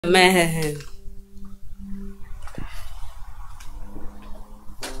Amen.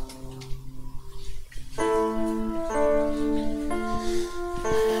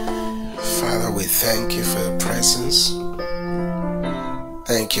 Father, we thank you for your presence.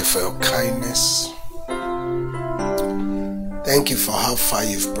 Thank you for your kindness. Thank you for how far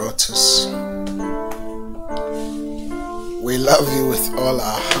you've brought us. We love you with all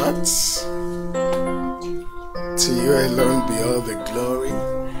our hearts. To you alone be all the glory.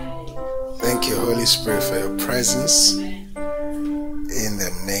 Thank you, Holy Spirit, for your presence. In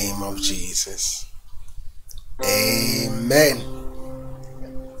the name of Jesus. Amen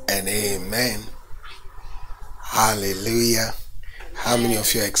and amen. Hallelujah. How many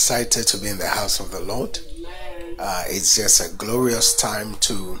of you are excited to be in the house of the Lord? It's just a glorious time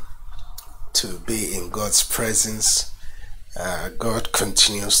to be in God's presence. God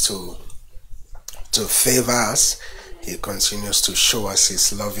continues to favor us. He continues to show us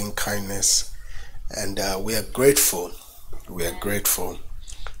his loving kindness, and we are grateful. We are grateful,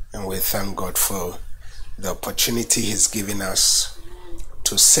 and we thank God for the opportunity he's given us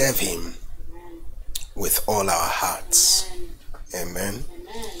to serve him with all our hearts. Amen.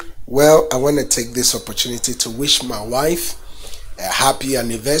 Well, I want to take this opportunity to wish my wife a happy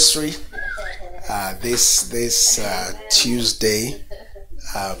anniversary. This Tuesday,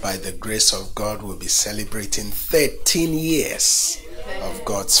 by the grace of God, we'll be celebrating 13 years of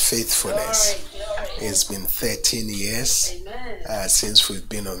God's faithfulness. It's been 13 years since we've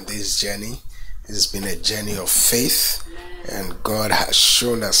been on this journey. It's been a journey of faith, and God has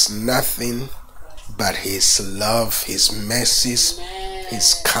shown us nothing but his love, his mercies,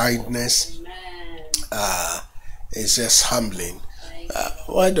 his kindness. It's just humbling.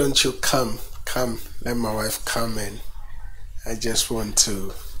 Why don't you come, let my wife come in. I just want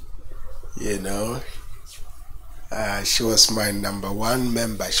to, she was my number one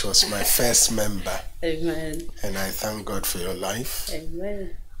member. She was my first member. Amen. And I thank God for your life.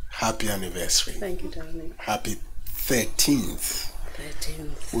 Amen. Happy anniversary. Thank you, darling. Happy 13th.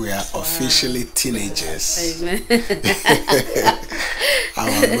 13th. We are officially teenagers. Amen.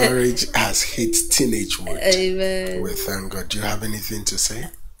 Our marriage has hit teenagehood. Amen. We thank God. Do you have anything to say?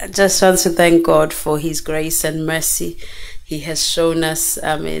 I just want to thank God for his grace and mercy. He has shown us,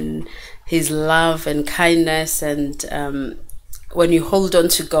 his love and kindness. And when you hold on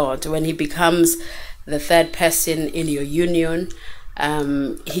to God, when he becomes the third person in your union,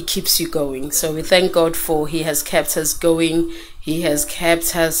 he keeps you going. So we thank God for he has kept us going. He has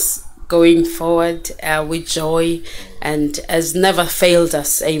kept us going forward with joy and has never failed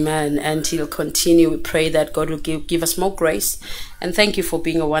us. Amen. And he'll continue. We pray that God will give us more grace. And thank you for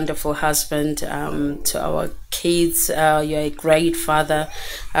being a wonderful husband to our kids. You're a great father.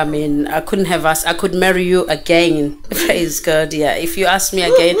 I couldn't have asked. I could marry you again. Praise God. Yeah. If you ask me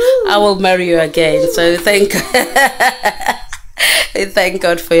again, I will marry you again. So thank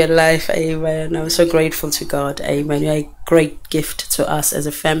God for your life. Amen. I'm so grateful to God. Amen. You're a great gift to us as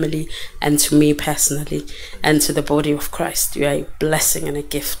a family and to me personally and to the body of Christ. You're a blessing and a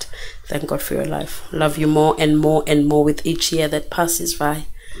gift. Thank God for your life. Love you more and more and more with each year that passes by.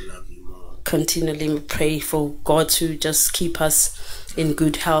 Love you more. Continually we pray for God to just keep us in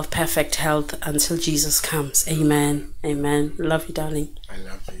good health, perfect health until Jesus comes. Amen. Amen. Love you, darling. I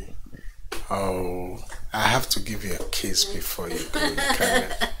love you. Oh, I have to give you a kiss before you go.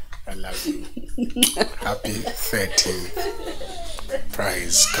 I love you. Happy 13th.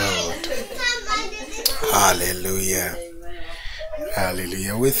 Praise God. Hallelujah.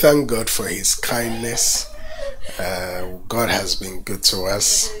 Hallelujah. We thank God for his kindness. God has been good to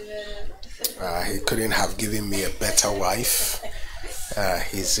us. He couldn't have given me a better wife.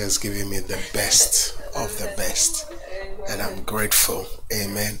 He's just giving me the best of the best. And I'm grateful.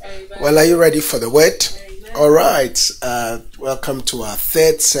 Amen. Well, are you ready for the word? All right. Welcome to our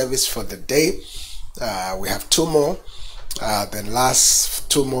third service for the day. We have two more. The last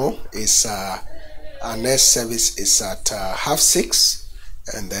two more is our next service is at 6:30,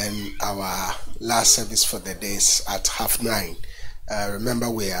 and then our last service for the day is at 9:30. Remember,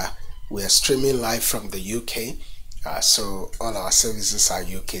 we are streaming live from the UK, so all our services are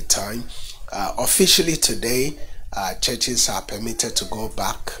UK time. Officially today, churches are permitted to go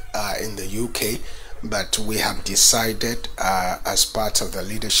back in the UK, but we have decided as part of the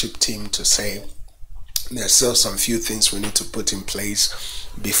leadership team to say there's still some few things we need to put in place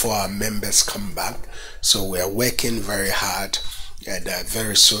before our members come back. So we are working very hard, and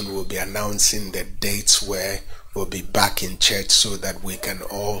very soon we'll be announcing the dates where we'll be back in church so that we can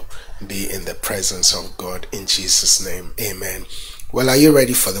all be in the presence of God in Jesus' name. Amen. Well, are you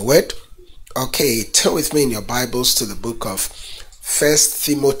ready for the word? Okay, turn with me in your Bibles to the book of 1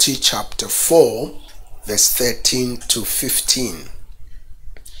 Timothy chapter 4, verse 13 to 15.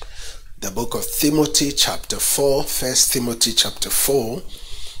 The book of Timothy chapter 4, 1 Timothy chapter 4,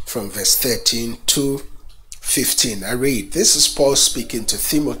 from verse 13 to 15. I read, this is Paul speaking to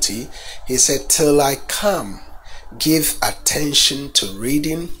Timothy. He said, till I come, give attention to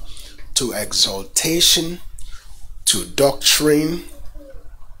reading, to exhortation, to doctrine.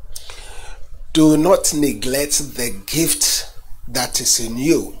 Do not neglect the gift that is in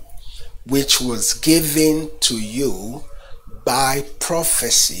you, which was given to you by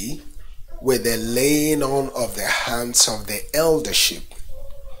prophecy with the laying on of the hands of the eldership.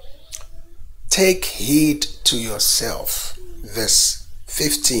 Take heed to yourself. Verse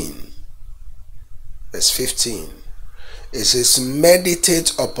 15. Verse 15. It says,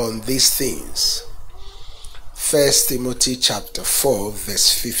 meditate upon these things. 1 Timothy chapter 4,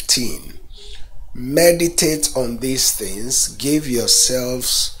 verse 15. Meditate on these things, give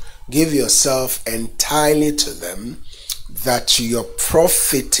yourself entirely to them, that your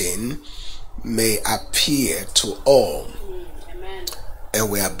profiting may appear to all. Amen. And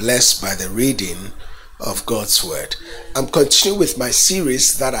we are blessed by the reading of God's word. I'm continuing with my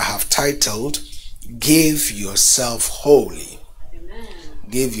series that I have titled, Give Yourself Wholly. Amen.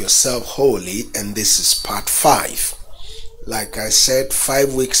 Give Yourself Wholly, and this is part 5. Like I said,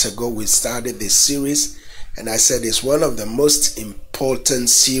 5 weeks ago we started this series, and I said it's one of the most important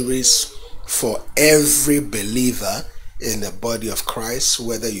series for every believer in the body of Christ,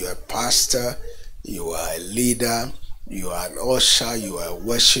 whether you're a pastor, you are a leader, you are an usher, you are a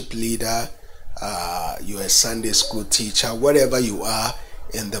worship leader, you're a Sunday school teacher, whatever you are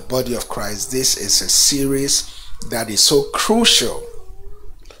in the body of Christ. This is a series that is so crucial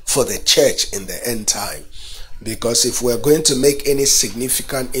for the church in the end time. Because if we're going to make any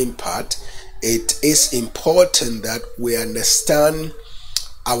significant impact, it is important that we understand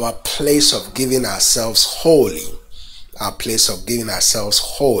our place of giving ourselves wholly. Our place of giving ourselves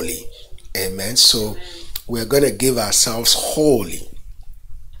wholly. Amen. So we're going to give ourselves wholly.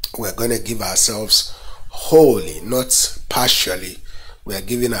 We're going to give ourselves wholly, not partially. We're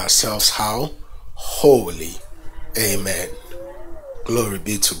giving ourselves how? Wholly. Amen. Glory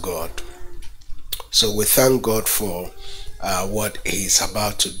be to God. So we thank God for what He's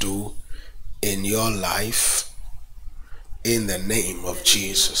about to do in your life in the name of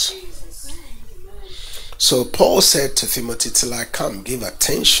Jesus. So Paul said to Timothy, till I come, give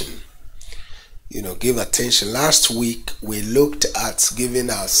attention. Give attention. Last week we looked at giving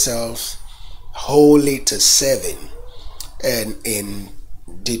ourselves wholly to serving. And in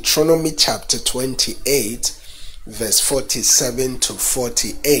Deuteronomy chapter 28, verse 47 to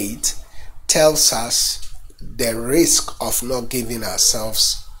 48, tells us the risk of not giving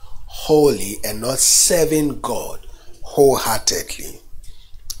ourselves wholly and not serving God wholeheartedly.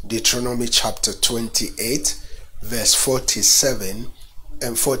 Deuteronomy chapter 28, verse 47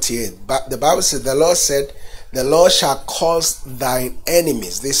 and 48. But the Bible said, the Lord said, the Lord shall cause thine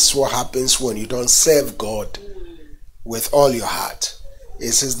enemies. This is what happens when you don't serve God with all your heart.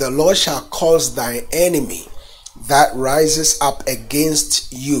 It says, the Lord shall cause thine enemy that rises up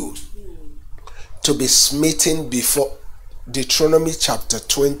against you to be smitten before. Deuteronomy chapter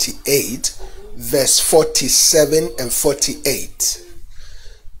 28, verse 47 and 48.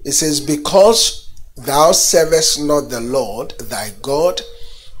 It says, because thou servest not the Lord thy God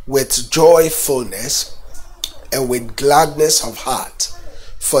with joyfulness and with gladness of heart,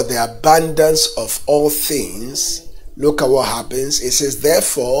 for the abundance of all things. Look at what happens. It says,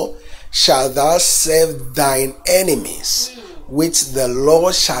 therefore shalt thou serve thine enemies, which the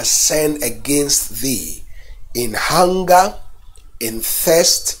Lord shall send against thee, in hunger, in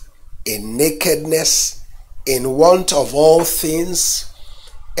thirst, in nakedness, in want of all things,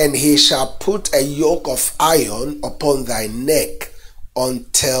 and he shall put a yoke of iron upon thy neck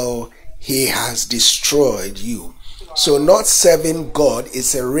until he has destroyed you. So not serving God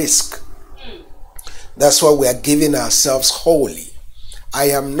is a risk. That's why we are giving ourselves wholly. I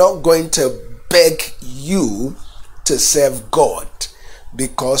am not going to beg you to serve God,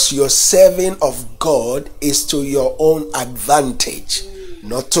 because your serving of God is to your own advantage,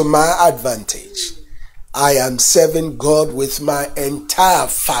 not to my advantage. I am serving God with my entire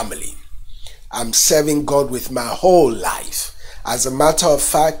family. I'm serving God with my whole life. As a matter of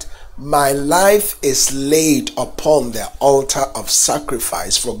fact, my life is laid upon the altar of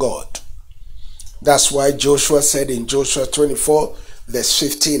sacrifice for God. That's why Joshua said in Joshua 24, verse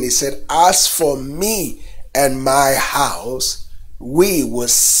 15, he said, as for me and my house, we will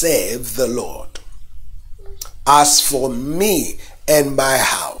serve the Lord. As for me and my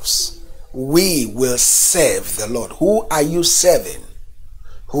house, we will serve the Lord. Who are you serving?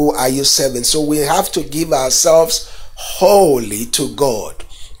 Who are you serving? So we have to give ourselves wholly to God.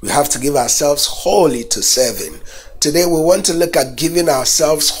 We have to give ourselves wholly to serving. Today we want to look at giving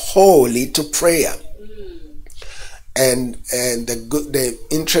ourselves wholly to prayer. And the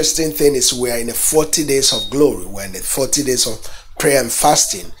interesting thing is we are in the 40 days of glory. We're in the 40 days of prayer and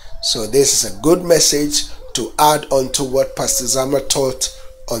fasting. So this is a good message to add on to what Pastor Zama taught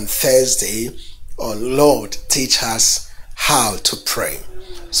on Thursday on Lord, teach us how to pray.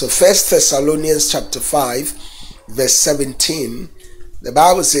 So 1 Thessalonians chapter 5 verse 17, the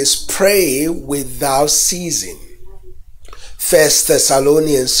Bible says, pray without ceasing. 1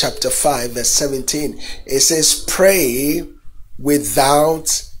 Thessalonians chapter 5 verse 17, it says pray without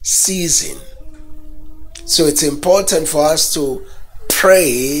ceasing. So it's important for us to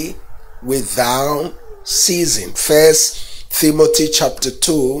pray without ceasing. 1 Timothy chapter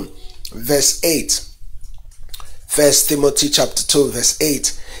 2 verse 8. 1 Timothy chapter 2 verse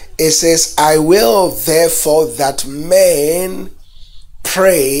 8, it says, I will therefore that men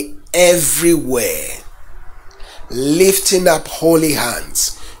pray everywhere, lifting up holy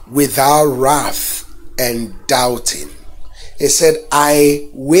hands without wrath and doubting. It said, I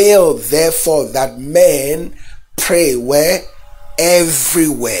will therefore that men pray where?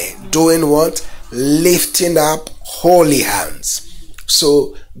 Everywhere. Doing what? Lifting up holy hands.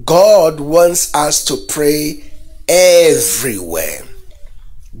 So God wants us to pray everywhere.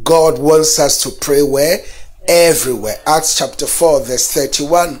 God wants us to pray where? Everywhere. Acts chapter 4 verse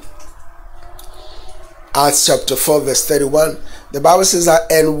 31. Acts chapter 4 verse 31. The Bible says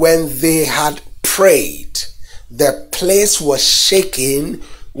that, and when they had prayed, the place was shaken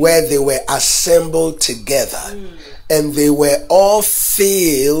where they were assembled together. And they were all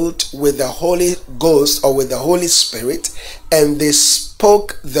filled with the Holy Ghost, or with the Holy Spirit, and they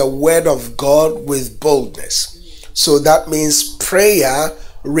spoke the word of God with boldness. So that means prayer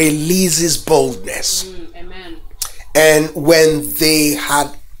releases boldness. Amen. And when they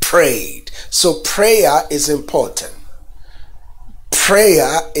had prayed. So prayer is important.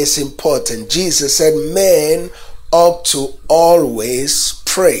 Prayer is important. Jesus said men ought to always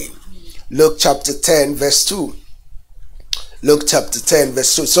pray. Luke chapter 10 verse 2. Luke chapter 10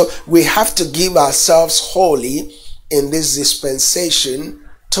 verse 2. So we have to give ourselves wholly in this dispensation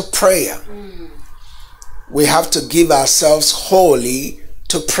to prayer. We have to give ourselves wholly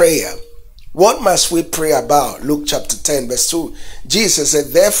to prayer. What must we pray about? Luke chapter 10 verse 2. Jesus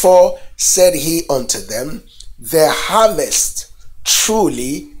said, therefore said he unto them, the harvest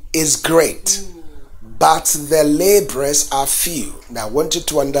truly is great, but the laborers are few. Now I want you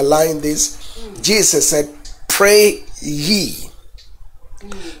to underline this. Jesus said, pray ye.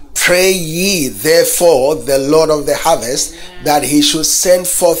 Pray ye therefore the Lord of the harvest, that he should send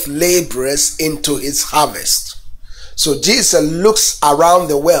forth laborers into his harvest. So Jesus looks around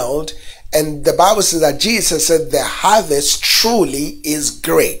the world, and the Bible says that Jesus said the harvest truly is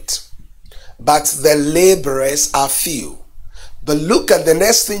great, but the laborers are few. But look at the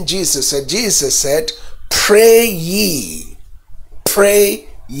next thing Jesus said. Jesus said, pray ye. Pray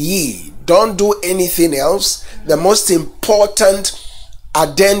ye. Don't do anything else. The most important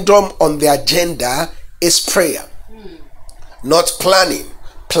addendum on the agenda is prayer, not planning.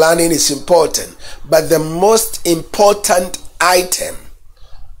 Planning is important, but the most important item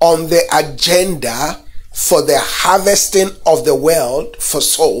on the agenda for the harvesting of the world for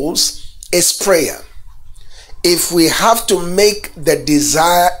souls is prayer. If we have to make the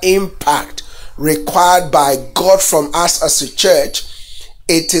desired impact required by God from us as a church,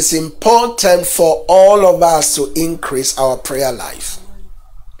 it is important for all of us to increase our prayer life.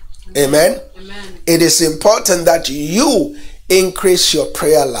 Amen. Amen. It is important that you increase your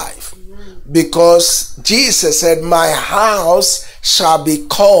prayer life, because Jesus said, my house shall be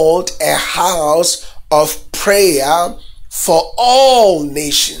called a house of prayer for all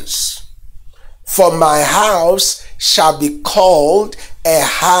nations. For my house shall be called a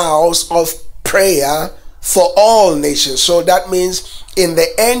house of prayer for all nations. So that means in the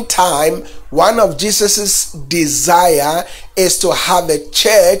end time, one of Jesus's desire is to have a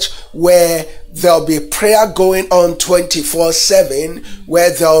church where there'll be prayer going on 24/7, where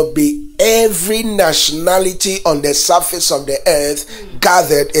there'll be every nationality on the surface of the earth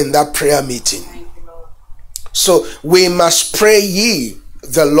gathered in that prayer meeting. So we must pray ye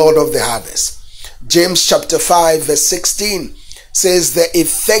the Lord of the harvest. James chapter 5 verse 16 says, the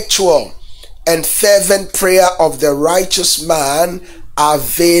effectual and fervent prayer of the righteous man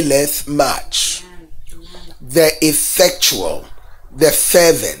availeth much. The effectual, the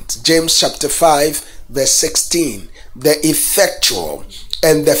fervent. James chapter 5 verse 16. The effectual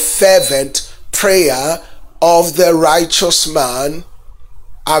and the fervent prayer of the righteous man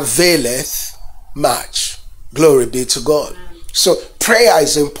availeth much. Glory be to God. So prayer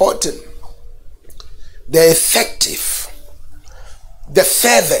is important. The effective, the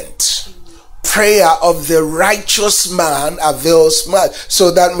fervent prayer of the righteous man avails much.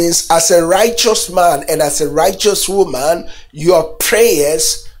 So that means as a righteous man and as a righteous woman, your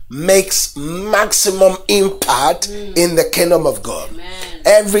prayers makes maximum impact in the kingdom of God. Amen.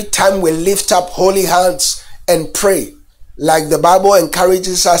 Every time we lift up holy hands and pray, like the Bible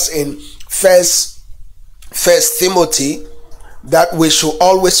encourages us in First Timothy, that we should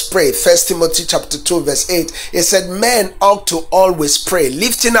always pray. 1 Timothy chapter 2 verse 8. It said men ought to always pray,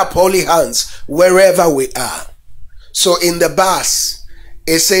 lifting up holy hands wherever we are. So in the bus,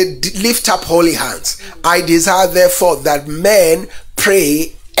 it said lift up holy hands. I desire therefore that men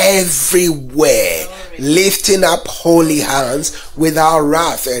pray everywhere, lifting up holy hands without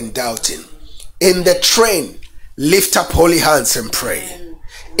wrath and doubting. In the train, lift up holy hands and pray.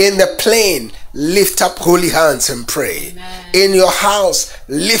 In the plane, lift up holy hands and pray. Amen. In your house,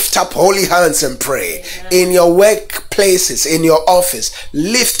 lift up holy hands and pray. Amen. In your workplaces, in your office,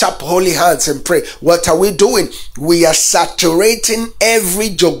 lift up holy hands and pray. What are we doing? We are saturating every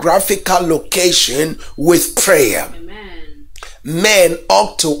geographical location with prayer. Amen. Men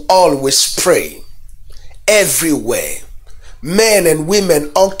ought to always pray everywhere. Men and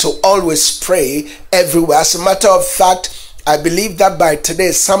women ought to always pray everywhere. As a matter of fact, I believe that by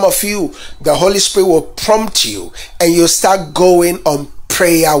today, some of you, the Holy Spirit will prompt you and you start going on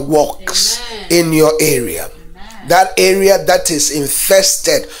prayer walks. Amen. In your area. Amen. That area that is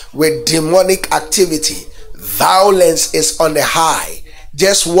infested with demonic activity. Violence is on the high.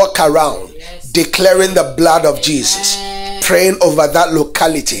 Just walk around, declaring the blood of Jesus, praying over that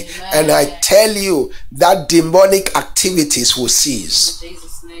locality. Amen. And I tell you that demonic activities will cease. In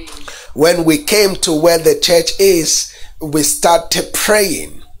Jesus' name. When we came to where the church is, we started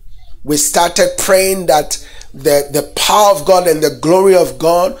praying. We started praying that the power of God and the glory of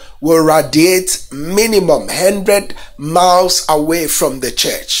God will radiate minimum 100 miles away from the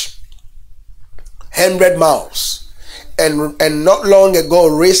church. 100 miles. And not long ago,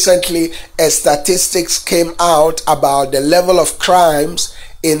 recently, a statistics came out about the level of crimes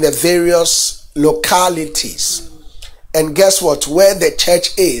in the various localities. And guess what? Where the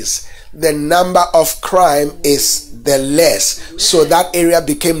church is, the number of crime is the less. Amen. So that area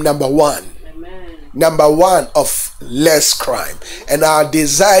became number one. Amen. Number one of less crime. And our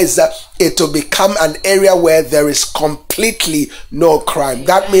desire is that it will become an area where there is completely no crime. Amen.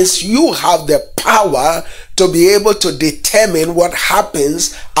 That means you have the power to be able to determine what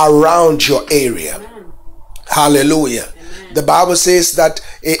happens around your area. Amen. Hallelujah. Amen. The Bible says that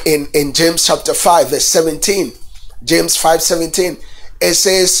in James chapter 5 verse 17, James 5:17, it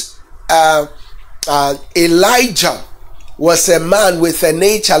says Elijah was a man with a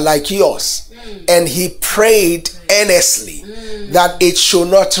nature like yours, and he prayed earnestly that it should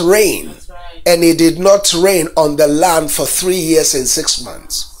not rain. And it did not rain on the land for 3 years and 6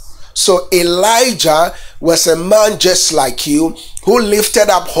 months. So Elijah was a man just like you, who lifted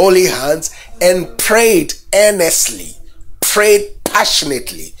up holy hands and prayed earnestly, prayed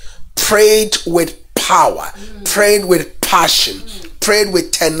passionately, prayed with power, prayed with passion, prayed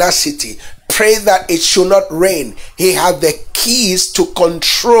with tenacity, prayed that it should not rain. He had the keys to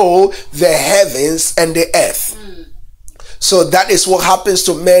control the heavens and the earth. So that is what happens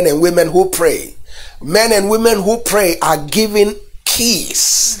to men and women who pray. Men and women who pray are given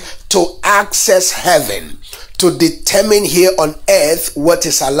keys to access heaven, to determine here on earth what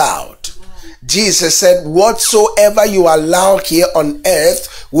is allowed. Jesus said, whatsoever you allow here on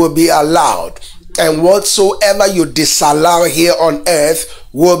earth will be allowed, and whatsoever you disallow here on earth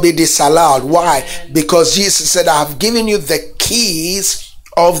will be disallowed. Why? Because Jesus said, I have given you the keys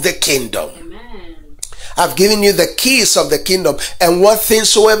of the kingdom. I've given you the keys of the kingdom, and what things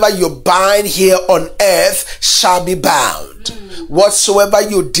soever you bind here on earth shall be bound. Whatsoever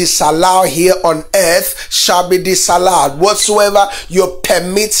you disallow here on earth shall be disallowed. Whatsoever you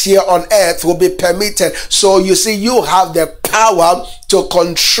permit here on earth will be permitted. So you see, you have the power to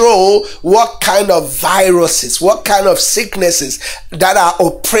control what kind of viruses, what kind of sicknesses that are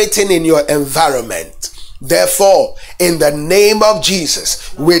operating in your environment. Therefore, in the name of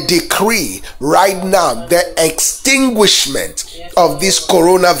Jesus, we decree right now the extinguishment of this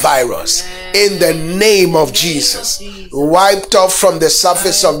coronavirus in the name of Jesus, wiped off from the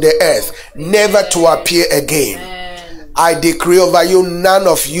surface of the earth, never to appear again. I decree over you, none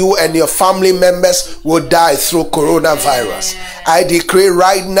of you and your family members will die through coronavirus. I decree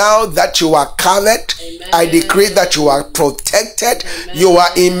right now that you are covered. I decree that you are protected. You are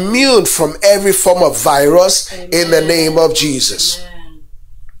immune from every form of virus in the name of Jesus.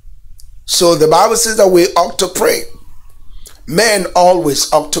 So the Bible says that we ought to pray. Men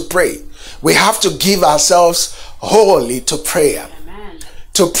always ought to pray. We have to give ourselves wholly to prayer.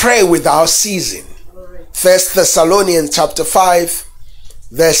 To pray without ceasing. 1 Thessalonians chapter 5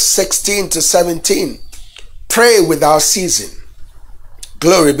 verse 16 to 17. Pray without ceasing.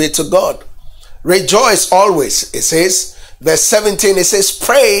 Glory be to God. Rejoice always, it says. Verse 17, it says,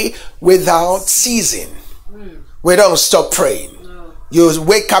 pray without ceasing. We don't stop praying. You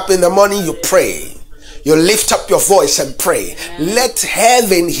wake up in the morning, you pray. You lift up your voice and pray. Let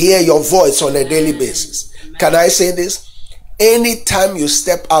heaven hear your voice on a daily basis. Can I say this? Anytime you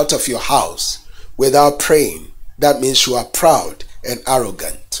step out of your house without praying, that means you are proud and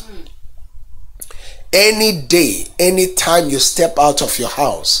arrogant. Any day, anytime you step out of your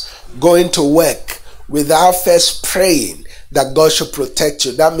house, going to work without first praying that God should protect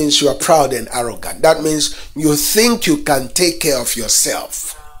you, that means you are proud and arrogant. That means you think you can take care of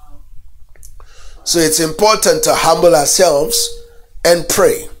yourself. So it's important to humble ourselves and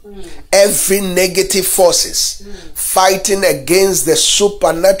pray. Every negative forces fighting against the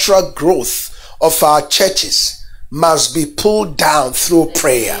supernatural growth of our churches must be pulled down through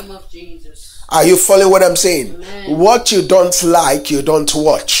prayer. Are you following what I'm saying? Amen. What you don't like, you don't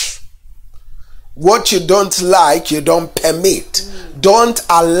watch. What you don't like, you don't permit. Don't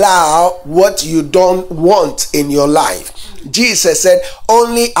allow what you don't want in your life. Jesus said,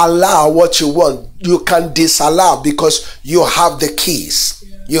 only allow what you want. You can disallow because you have the keys.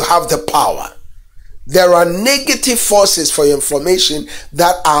 You have the power. There are negative forces, for your information,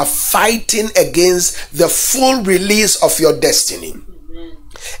 that are fighting against the full release of your destiny.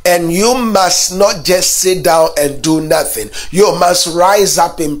 And you must not just sit down and do nothing. You must rise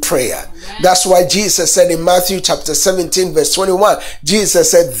up in prayer. That's why Jesus said in Matthew chapter 17 verse 21,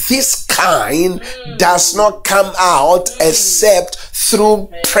 Jesus said, this kind does not come out except through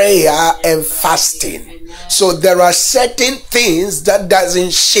prayer and fasting. So there are certain things that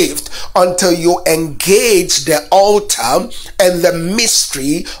doesn't shift until you engage the altar and the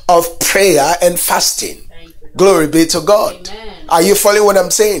mystery of prayer and fasting. Glory be to God. Amen. Are you following what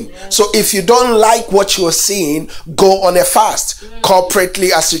I'm saying? Yes. So if you don't like what you're seeing, go on a fast.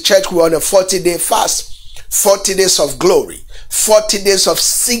 Corporately as a church, we're on a 40-day fast. 40 days of glory. 40 days of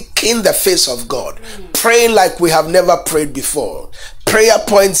seeking the face of God. Praying like we have never prayed before. Prayer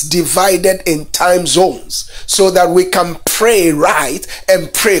points divided in time zones so that we can pray right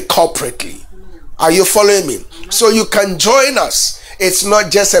and pray corporately. Are you following me? So you can join us. It's not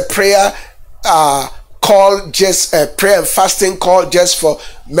just a prayer call, just a prayer and fasting call just for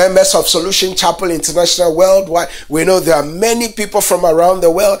members of Solution Chapel International worldwide. We know there are many people from around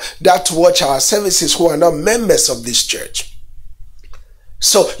the world that watch our services who are not members of this church.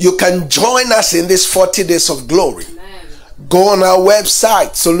 So you can join us in this 40 days of glory. Amen. Go on our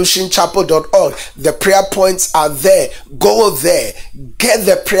website, solutionchapel.org. The prayer points are there. Go there. Get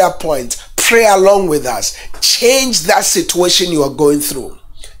the prayer points. Pray along with us. Change that situation you are going through.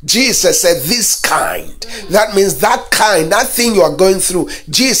 Jesus said this kind. That means that kind, that thing you are going through.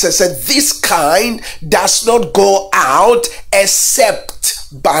 Jesus said this kind does not go out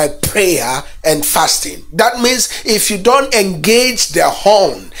except by prayer and fasting. That means if you don't engage the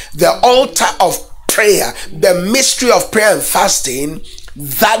horn, the altar of prayer, the mystery of prayer and fasting,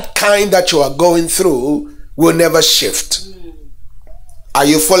 that kind that you are going through will never shift. Are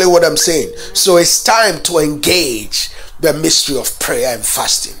you following what I'm saying? So it's time to engage the mystery of prayer and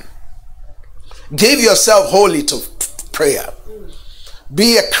fasting. Give yourself wholly to prayer.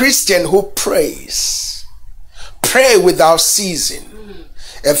 Be a Christian who prays. Pray without ceasing.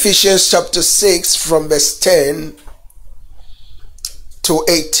 Ephesians chapter 6 from verse 10 to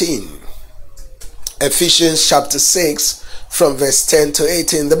 18. Ephesians chapter 6 from verse 10 to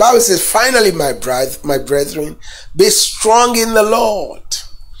 18. The Bible says, finally, my brethren, be strong in the Lord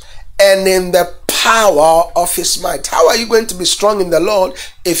and in the power of his might. How are you going to be strong in the Lord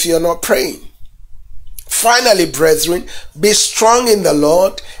if you're not praying? Finally, brethren, be strong in the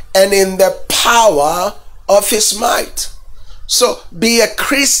Lord and in the power of his might. So be a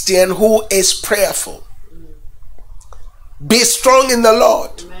Christian who is prayerful. Be strong in the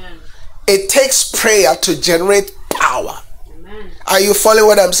Lord. Amen. It takes prayer to generate power. Amen. Are you following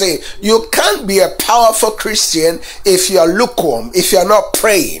what I'm saying? You can't be a powerful Christian if you are lukewarm, if you are not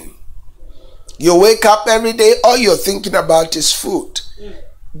praying. You wake up every day, all you're thinking about is food.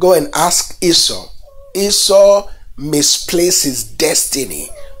 Go and ask Esau. Esau misplace his destiny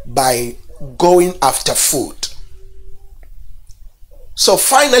by going after food. So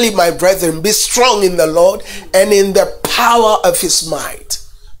finally, my brethren, be strong in the Lord and in the power of his might.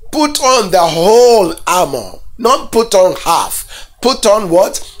 Put on the whole armor, not put on half. Put on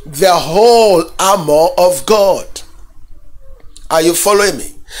what? The whole armor of God. Are you following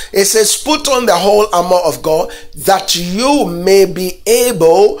me? It says, put on the whole armor of God that you may be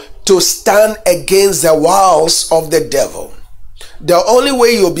able to stand against the wiles of the devil. The only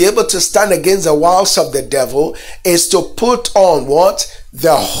way you'll be able to stand against the wiles of the devil is to put on what?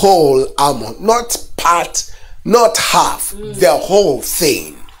 The whole armor. Not part, not half, the whole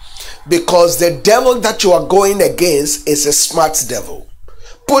thing. Because the devil that you are going against is a smart devil.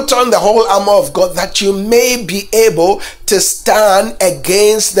 Put on the whole armor of God that you may be able to stand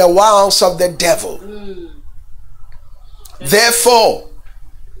against the wiles of the devil. Therefore,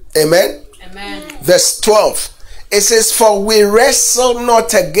 amen? Amen. Verse 12. It says, for we wrestle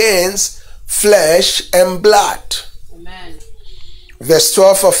not against flesh and blood. Amen. Verse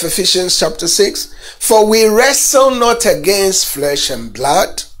 12 of Ephesians chapter 6. For we wrestle not against flesh and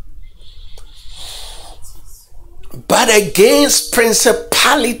blood, but against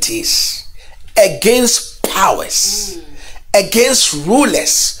principalities, against powers, against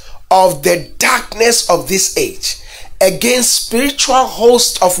rulers of the darkness of this age, against spiritual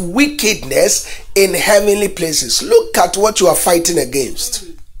hosts of wickedness in heavenly places. Look at what you are fighting against.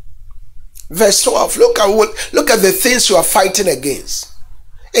 Verse 12. Look at the things you are fighting against.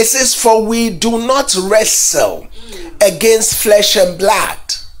 It says, for we do not wrestle against flesh and blood.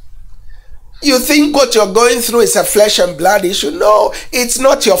 You think what you're going through is a flesh and blood issue? No, it's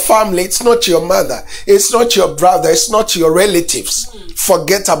not your family, it's not your mother, it's not your brother, it's not your relatives.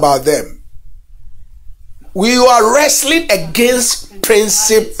 Forget about them. We are wrestling against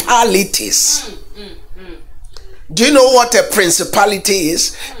principalities. Do you know what a principality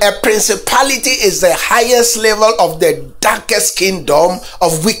is? A principality is the highest level of the darkest kingdom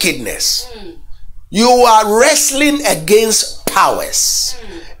of wickedness. You are wrestling against powers,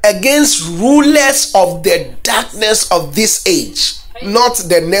 against rulers of the darkness of this age. Not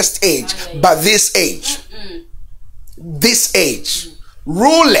the next age, but this age. This age.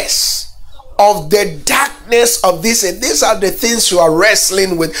 Rulers of the darkness of this age. These are the things you are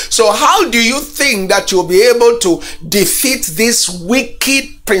wrestling with. So how do you think that you'll be able to defeat these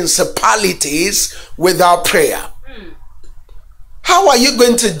wicked principalities without prayer? How are you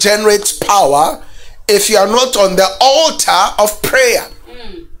going to generate power if you are not on the altar of prayer?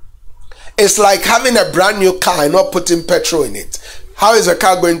 It's like having a brand new car and not putting petrol in it. How is the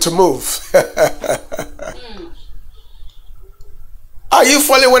car going to move? Are you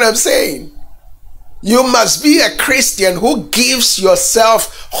following what I'm saying? You must be a Christian who gives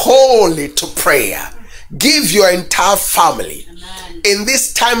yourself wholly to prayer. Give your entire family. Amen. In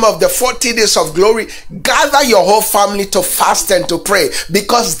this time of the 40 days of glory, gather your whole family to fast and to pray,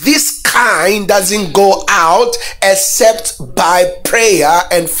 because this kind doesn't go out except by prayer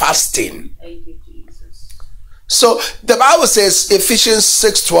and fasting. Thank you, Jesus. So the Bible says, Ephesians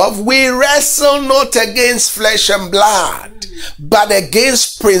 6:12, we wrestle not against flesh and blood, but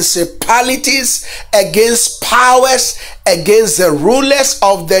against principalities, against powers, against the rulers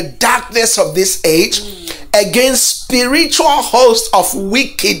of the darkness of this age, against spiritual hosts of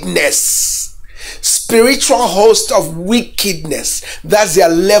wickedness. Spiritual host of wickedness. That's their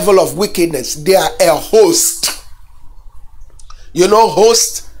level of wickedness. They are a host. You know,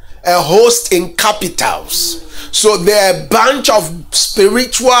 host? A host in capitals. So they're a bunch of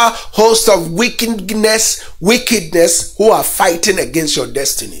spiritual hosts of wickedness who are fighting against your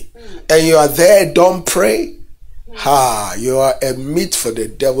destiny. And you are there, don't pray. You are a meat for the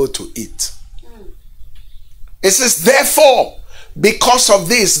devil to eat. It says, therefore, because of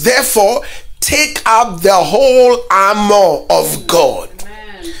this, therefore, take up the whole armor of God,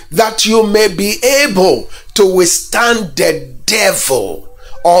 that you may be able to withstand the devil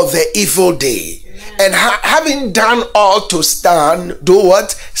or the evil day. And having done all to stand, do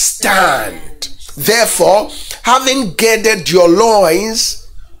what? Stand. Therefore, having girded your loins,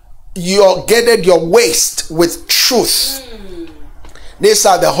 you girded your waist with truth. These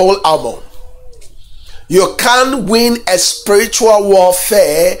are the whole armor. You can't win a spiritual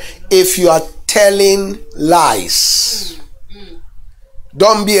warfare if you are telling lies.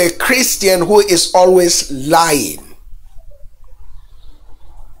 Don't be a Christian who is always lying.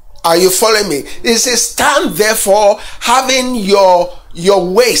 Are you following me? It says, stand therefore, having your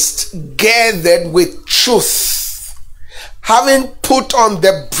waist girded with truth, having put on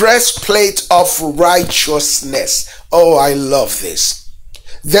the breastplate of righteousness. Oh, I love this.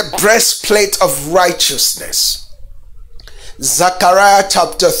 The breastplate of righteousness. Zechariah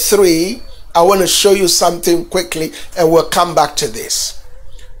chapter 3. I want to show you something quickly and we'll come back to this.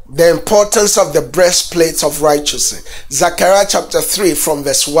 The importance of the breastplate of righteousness. Zechariah chapter 3 from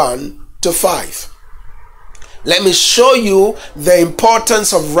verse 1 to 5. Let me show you the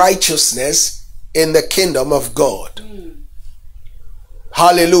importance of righteousness in the kingdom of God.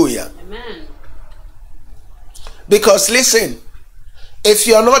 Hallelujah. Amen. Because listen, if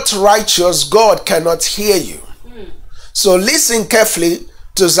you're not righteous, God cannot hear you. So listen carefully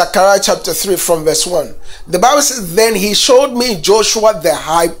to Zechariah chapter 3 from verse 1. The Bible says, then he showed me Joshua the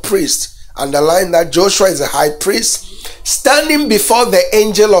high priest. Underline that Joshua is a high priest. Standing before the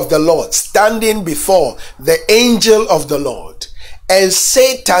angel of the Lord. Standing before the angel of the Lord. And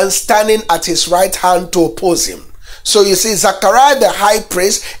Satan standing at his right hand to oppose him. So you see, Zechariah the high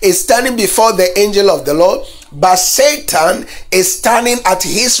priest is standing before the angel of the Lord. But Satan is standing at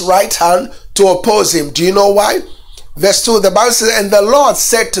his right hand to oppose him. Do you know why? Verse 2, the Bible says, and the Lord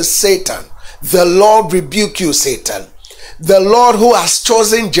said to Satan, the Lord rebuke you, Satan. The Lord who has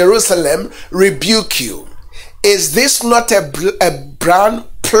chosen Jerusalem rebuke you. Is this not a brand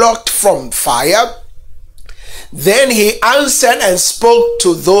plucked from fire? Then he answered and spoke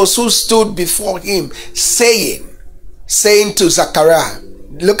to those who stood before him, saying to Zechariah,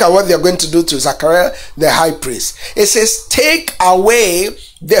 look at what they're going to do to Zechariah, the high priest. It says, take away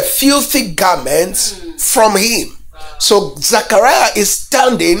the filthy garments from him. So Zechariah is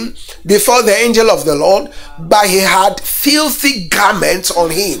standing before the angel of the Lord, but he had filthy garments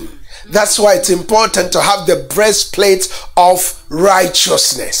on him. That's why it's important to have the breastplate of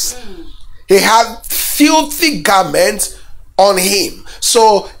righteousness. He had filthy garments on him.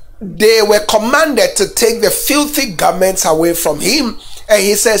 So they were commanded to take the filthy garments away from him. And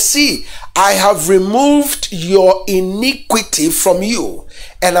he says, see, I have removed your iniquity from you,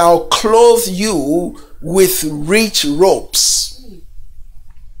 and I'll clothe you with rich robes.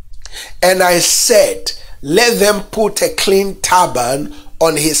 And I said, let them put a clean turban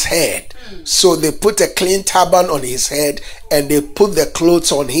on his head. So they put a clean turban on his head and they put the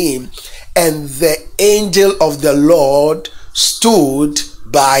clothes on him, and the angel of the Lord stood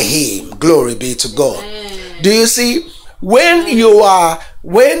by him. Glory be to God. Do you see, when you are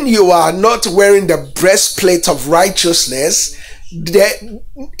not wearing the breastplate of righteousness,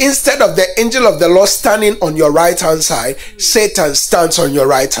 instead of the angel of the Lord standing on your right hand side, Satan stands on your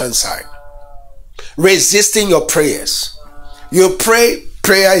right hand side, resisting your prayers. You pray,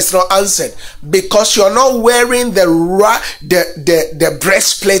 prayer is not answered because you're not wearing the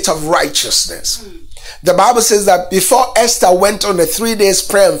breastplate of righteousness. The Bible says that before Esther went on a 3 days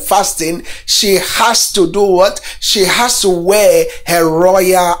prayer and fasting, she has to do what? She has to wear her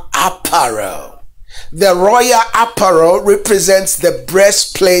royal apparel. The royal apparel represents the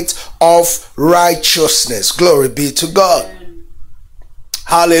breastplate of righteousness. Glory be to God. Amen.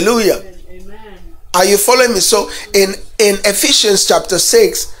 Hallelujah. Amen. Are you following me? So in Ephesians chapter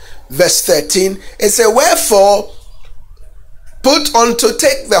 6 verse 13, it says, wherefore put on to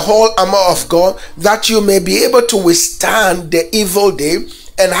take the whole armor of God, that you may be able to withstand the evil day,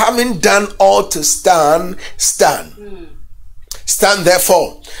 and having done all to stand, stand. Stand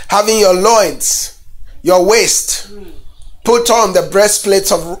therefore, having your loins, your waist, put on the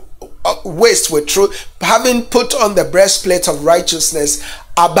breastplate of waist with truth, having put on the breastplate of righteousness,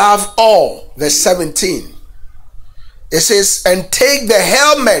 above all. Verse 17. It says, and take the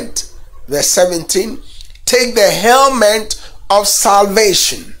helmet. Verse 17. Take the helmet of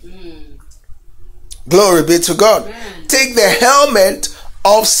salvation. Glory be to God. Amen. Take the helmet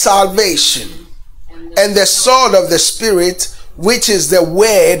of salvation and the sword of the Spirit, which is the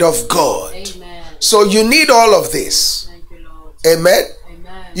word of God. Amen. So you need all of this. Thank you, Lord. Amen.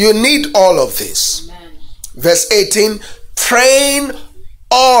 Amen. You need all of this. Amen. Verse 18, praying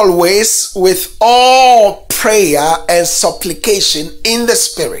always with all prayer and supplication in the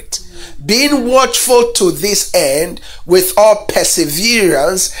Spirit, being watchful to this end with all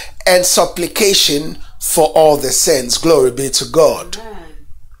perseverance and supplication for all the saints. Glory be to God. Amen.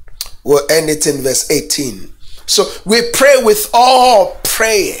 We'll end it in verse 18. So we pray with all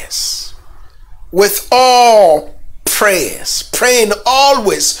prayers. With all prayers. Praying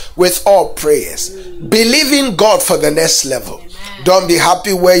always with all prayers. Believing God for the next level. Amen. Don't be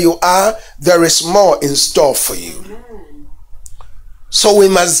happy where you are. There is more in store for you. Amen. So we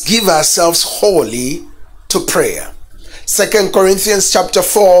must give ourselves wholly to prayer. 2 Corinthians chapter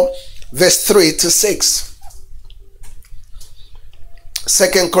 4 verse 3 to 6.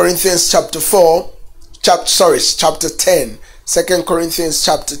 2 Corinthians chapter 10. 2 Corinthians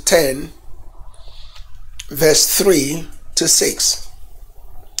chapter 10 verse 3 to 6.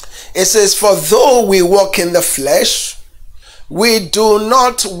 It says, for though we walk in the flesh, We do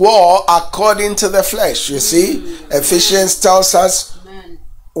not war according to the flesh. You see, Ephesians tells us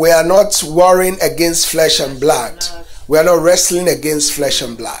we are not warring against flesh and blood. We are not wrestling against flesh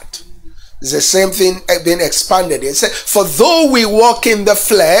and blood. It's the same thing being expanded. It says, for though we walk in the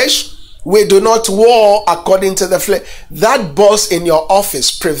flesh, we do not war according to the flesh. That boss in your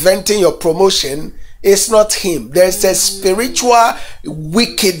office preventing your promotion is not him. There's a spiritual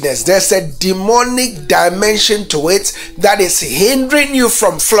wickedness. There's a demonic dimension to it that is hindering you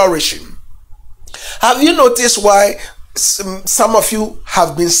from flourishing. Have you noticed why some of you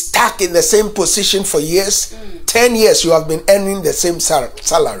have been stuck in the same position for years? 10 years you have been earning the same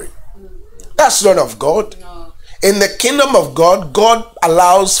salary. That's not of God. In the kingdom of God, God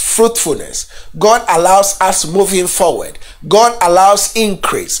allows fruitfulness. God allows us moving forward. God allows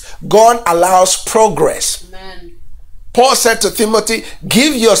increase. God allows progress. Amen. Paul said to Timothy,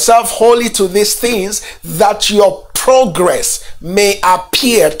 give yourself wholly to these things that your progress may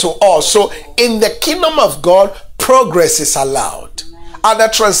appear to all. So in the kingdom of God, progress is allowed. Amen. Other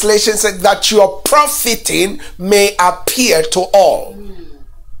translations say that your profiting may appear to all.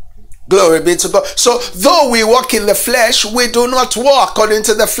 Glory be to God. So, though we walk in the flesh, we do not war according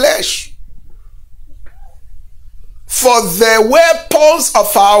to the flesh. For the weapons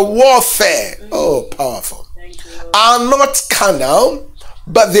of our warfare, oh, powerful, are not carnal,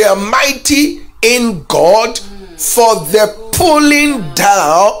 but they are mighty in God for the pulling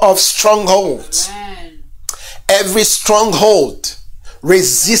down of strongholds. Every stronghold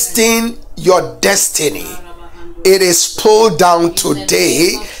resisting your destiny, it is pulled down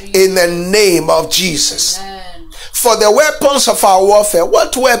today in the name of Jesus. For the weapons of our warfare,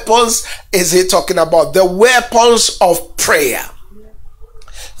 what weapons is he talking about? The weapons of prayer.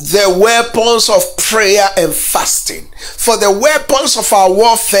 The weapons of prayer and fasting. For the weapons of our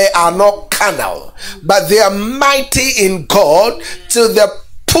warfare are not carnal, but they are mighty in God to the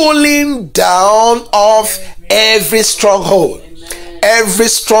pulling down of every stronghold. Every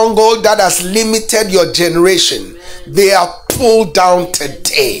stronghold that has limited your generation, they are pulled down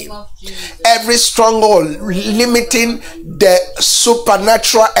today. Every stronghold limiting the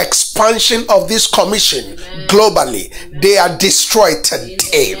supernatural expansion of this commission globally, they are destroyed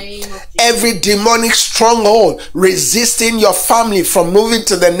today. Every demonic stronghold resisting your family from moving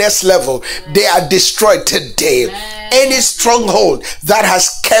to the next level, they are destroyed today. Any stronghold that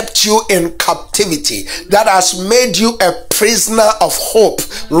has kept you in captivity, that has made you a prisoner of hope,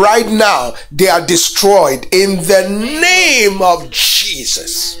 right now they are destroyed in the name of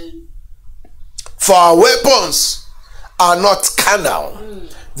Jesus. For our weapons are not carnal,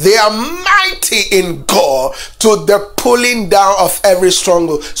 they are mighty in God to the pulling down of every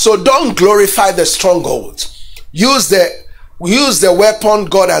stronghold. So don't glorify the strongholds. Use the weapon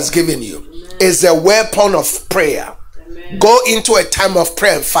God has given you. It's a weapon of prayer. Go into a time of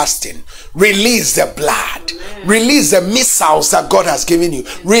prayer and fasting. Release the blood. Release the missiles that God has given you.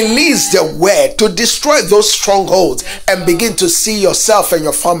 Release the word to destroy those strongholds and begin to see yourself and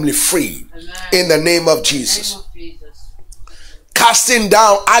your family free in the name of Jesus. Casting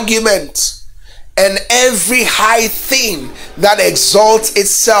down arguments and every high thing that exalts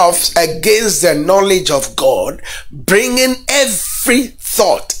itself against the knowledge of God, bringing every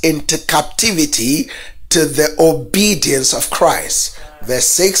thought into captivity to the obedience of Christ. Verse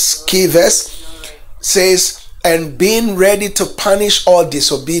 6, key verse, says, and being ready to punish all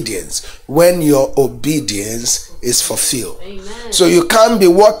disobedience when your obedience is fulfilled. Amen. So you can't be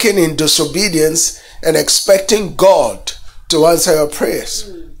walking in disobedience and expecting God to answer your prayers.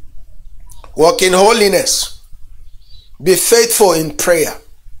 Walk in holiness. Be faithful in prayer.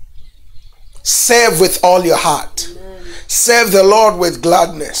 Serve with all your heart. Amen. Serve the Lord with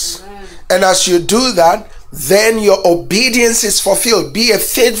gladness. Amen. And as you do that, then your obedience is fulfilled. Be a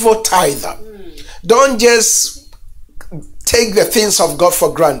faithful tither. Don't just take the things of God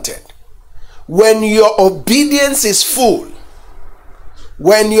for granted. When your obedience is full,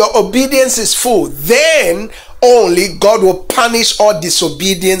 then only God will punish all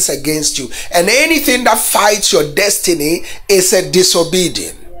disobedience against you. And anything that fights your destiny is a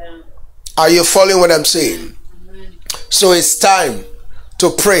disobedience. Yeah. Are you following what I'm saying? Amen. So it's time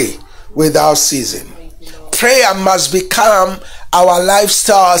to pray without ceasing. Prayer must become our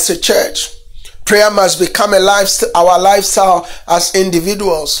lifestyle as a church. Prayer must become our lifestyle as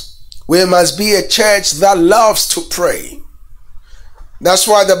individuals. We must be a church that loves to pray. That's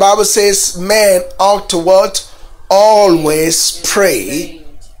why the Bible says men ought to what? Always pray.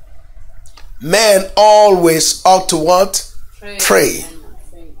 Men always ought to what? Pray.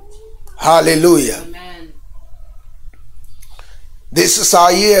 Hallelujah. Amen. This is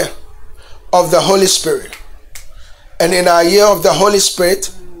our year of the Holy Spirit. And in our year of the Holy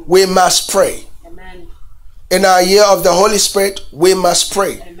Spirit, we must pray. Amen. In our year of the Holy Spirit, we must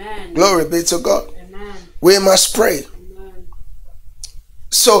pray. Amen. Glory be to God. Amen. We must pray. Amen.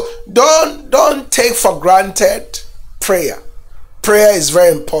 So don't take for granted prayer. Prayer is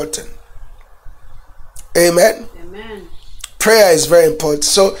very important. Amen. Amen. Prayer is very important.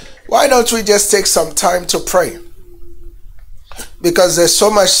 So why don't we just take some time to pray? Because there's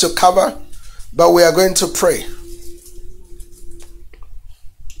so much to cover, but we are going to pray.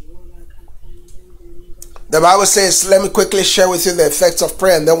 The Bible says, let me quickly share with you the effects of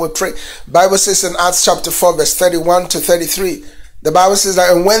prayer and then we'll pray. The Bible says in Acts chapter 4 verse 31 to 33, the Bible says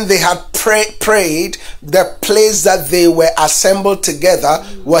that, and when they had prayed, the place that they were assembled together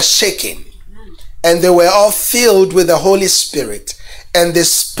was shaken. And they were all filled with the Holy Spirit. And they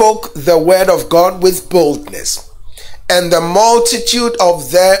spoke the word of God with boldness. And the multitude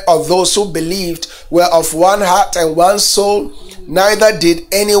of those who believed were of one heart and one soul. Neither did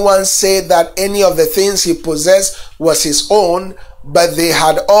anyone say that any of the things he possessed was his own, but they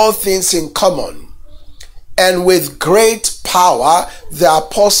had all things in common. And with great power the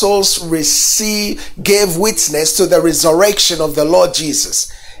apostles gave witness to the resurrection of the Lord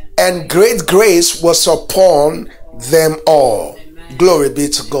Jesus. And great grace was upon them all. Amen. Glory be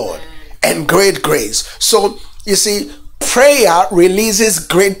to God. Amen. And great grace. So, you see, prayer releases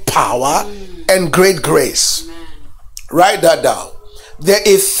great power and great grace. Amen. Write that down. The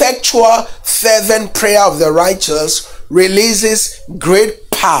effectual, fervent prayer of the righteous releases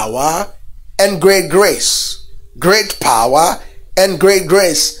great power and great grace. Great power and great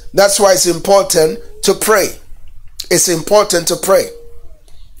grace. That's why it's important to pray. It's important to pray.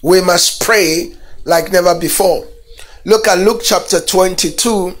 We must pray like never before. Look at Luke chapter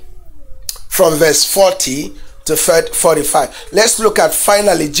 22 from verse 40 to 45. Let's look at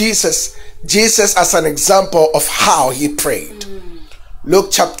finally Jesus as an example of how he prayed. Luke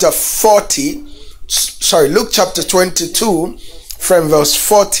chapter 22 from verse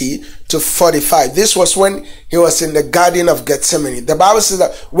 40 to 45. This was when he was in the Garden of Gethsemane. The Bible says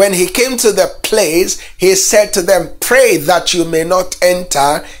that when he came to the place, he said to them, pray that you may not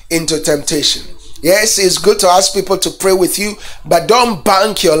enter into temptation. Yes, it's good to ask people to pray with you, but don't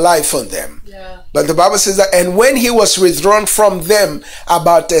bank your life on them. Yeah. But the Bible says that, and when he was withdrawn from them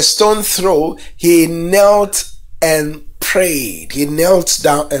about a stone throw, he knelt and prayed. He knelt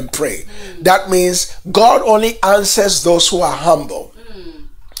down and prayed. That means God only answers those who are humble.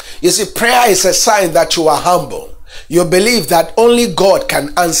 You see, prayer is a sign that you are humble. You believe that only God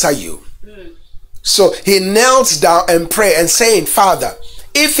can answer you. So he knelt down and prayed and saying, Father,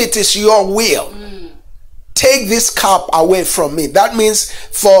 if it is your will, take this cup away from me. That means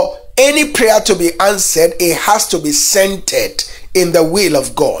for any prayer to be answered, it has to be centered in the will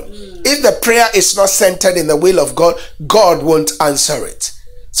of God. If the prayer is not centered in the will of God, God won't answer it.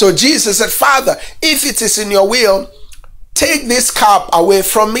 So Jesus said, Father, if it is in your will, take this cup away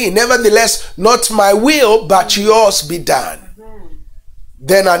from me. Nevertheless, not my will, but yours be done.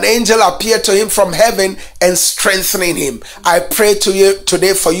 Then an angel appeared to him from heaven and strengthening him. I pray to you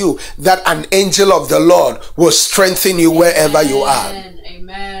today for you that an angel of the Lord will strengthen you wherever you are.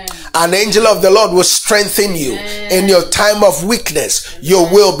 Amen. An angel of the Lord will strengthen you. In your time of weakness, you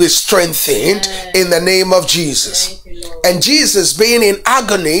will be strengthened in the name of Jesus. And Jesus, being in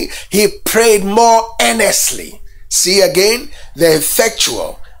agony, he prayed more earnestly. See again, the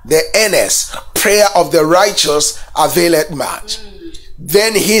effectual, the earnest prayer of the righteous availeth much.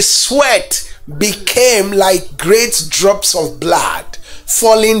 Then his sweat became like great drops of blood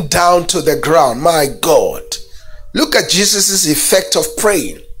falling down to the ground. My God. Look at Jesus' effect of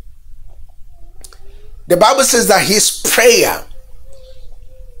praying. The Bible says that his prayer,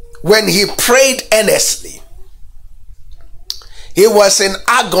 when he prayed earnestly, he was in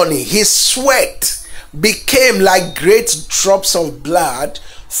agony. His sweat became like great drops of blood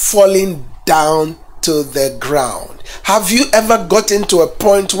falling down to the ground. Have you ever gotten to a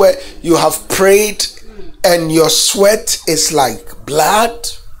point where you have prayed and your sweat is like blood?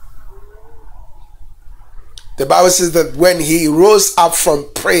 The Bible says that when he rose up from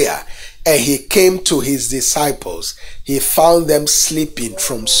prayer and he came to his disciples, he found them sleeping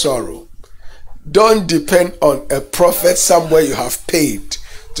from sorrow. Don't depend on a prophet somewhere you have paid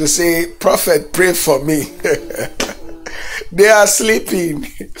to say, prophet, pray for me. They are sleeping.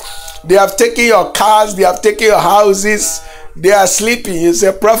 They have taken your cars, they have taken your houses, they are sleeping. You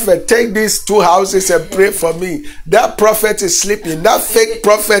say, prophet, take these 2 houses and pray for me. That prophet is sleeping. That fake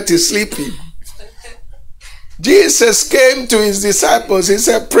prophet is sleeping. Jesus came to his disciples. He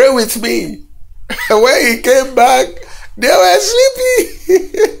said, pray with me. And when he came back, they were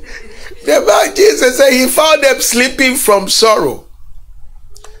sleeping. Jesus said he found them sleeping from sorrow.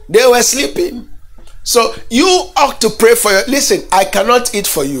 They were sleeping. So you ought to pray for you. Listen, I cannot eat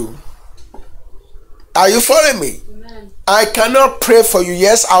for you. Are you following me? Amen. I cannot pray for you.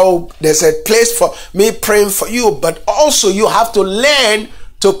 Yes, there's a place for me praying for you, but also you have to learn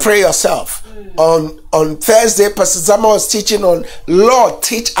to pray yourself. On Thursday, Pastor Zama was teaching on, Lord,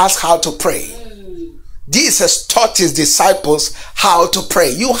 teach us how to pray. Jesus taught his disciples how to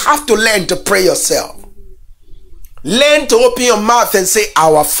pray. You have to learn to pray yourself. Learn to open your mouth and say,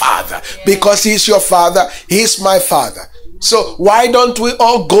 our Father, because he's your Father, he's my Father. So why don't we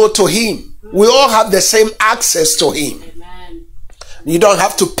all go to him? We all have the same access to him. You don't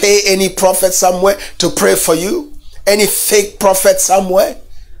have to pay any prophet somewhere to pray for you, any fake prophet somewhere.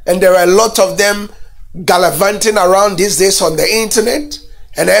 And there are a lot of them gallivanting around these days on the internet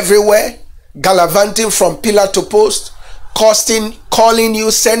and everywhere, gallivanting from pillar to post, calling you,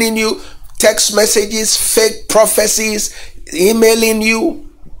 sending you text messages, fake prophecies, emailing you,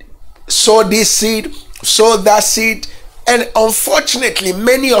 sow this seed, sow that seed. And unfortunately,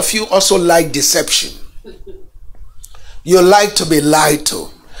 many of you also like deception. You like to be lied to.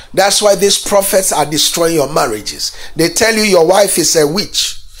 That's why these prophets are destroying your marriages. They tell you your wife is a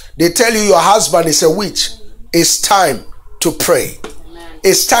witch. They tell you your husband is a witch. It's time to pray. Amen.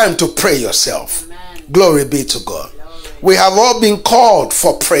 It's time to pray yourself. Amen. Glory be to God. Glory. We have all been called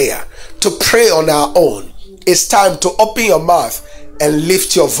for prayer, to pray on our own. It's time to open your mouth and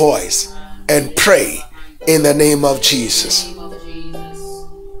lift your voice and pray in the name of Jesus.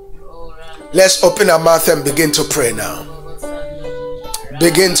 Let's open our mouth and begin to pray now.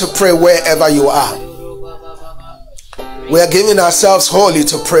 Begin to pray wherever you are. We are giving ourselves wholly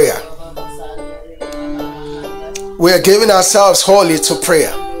to prayer. We are giving ourselves wholly to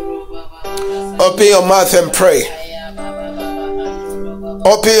prayer. Open your mouth and pray.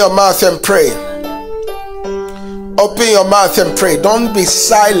 Open your mouth and pray. Open your mouth and pray. Don't be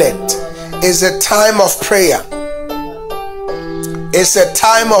silent. It's a time of prayer. It's a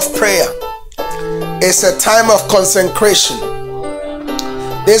time of prayer. It's a time of consecration.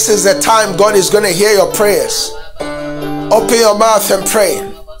 This is the time God is going to hear your prayers. Open your mouth and pray.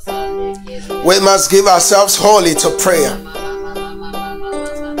 We must give ourselves wholly to prayer.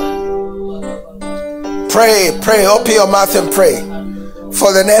 Pray, pray. Open your mouth and pray.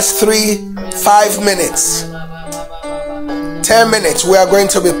 For the next 3-5 minutes, 10 minutes, we are going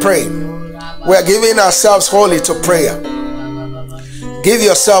to be praying. We are giving ourselves wholly to prayer. Give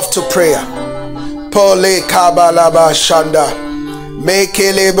yourself to prayer. Pole kabalaba shanda.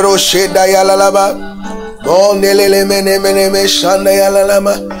 Mekele bro sheda yalalaba. Monelele mene mene me shanda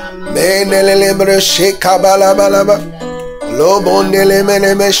yalalama. Menelele bro shekabalabalaba. Lobonele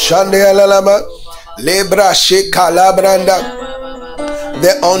mene me shanda yalalaba. Lebra shekalabranda.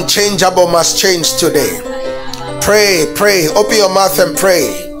 The unchangeable must change today. Pray, pray. Open your mouth and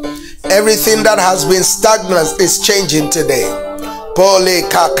pray. Everything that has been stagnant is changing today. Pole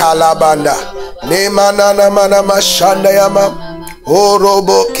kakalabanda. Ne manana manama shanda yama.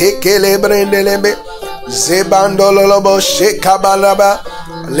 Orobo kekele brendelebe. Zebandolobo shekabalaba.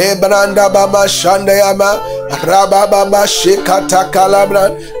 Lebranda baba shanda yama. Rababa shekata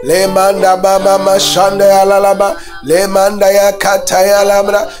kalabran. Lemanda baba mashanda yalalaba. Lemanda ya kataya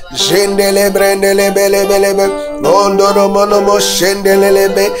labra. Jendele brendele bele bele. Mondoro monomo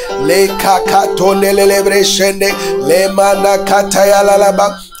shendelelebe. Le kakatonelele bre shende. Lemanda kataya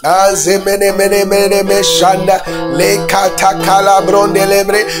lalaba. Azemene mene mene me shanda. Le katakala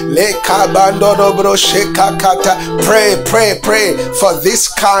brondelebre. Le kabando dobro shekakata. Pray, pray, pray for this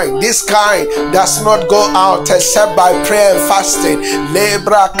kind does not go out except by prayer and fasting.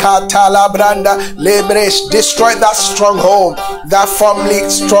 Lebra katala branda. Lebre, destroy that stronghold, that family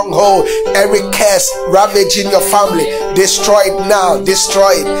stronghold. Every curse ravaging your family, destroy it now.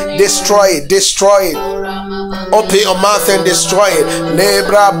 Destroy it, destroy it, destroy it. Open your mouth and destroy it.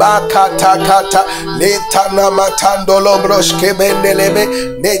 Lebra bakata kata. Letana matando lobroshke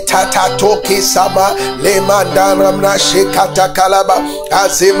bendelebe. Netata toki sama. Le mandana mna shekata kalaba.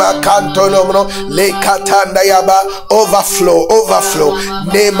 Azima kanto nomro. Le katanda yaba. Overflow, overflow.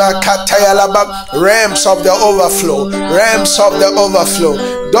 Nema katayalaba. Realms of the overflow. Realms of the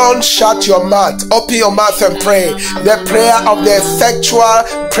overflow. Don't shut your mouth. Open your mouth and pray. The prayer of the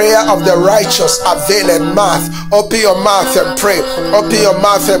effectual prayer of the righteous availeth much. Open your mouth and pray. Open your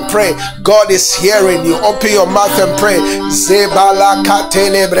mouth and pray. God is hearing you. Open your mouth and pray. Zebala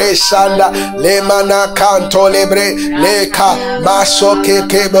katelebre shanda lemana kanto lebre leka maso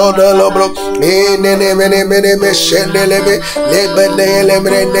keke bodolobro nene mene mene me shendelebe lebende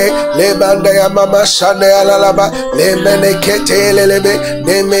lemrende lebanda ya mama shanda ya lalaba lemene ketelelebe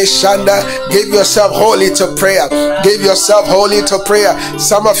neme shanda. Give yourself wholly to prayer. Give yourself wholly to prayer.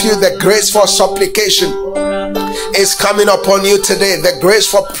 Some of you, the grace for supplication is coming upon you today. The grace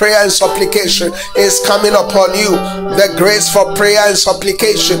for prayer and supplication is coming upon you. The grace for prayer and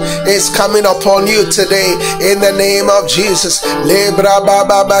supplication is coming upon you today in the name of Jesus. Lebra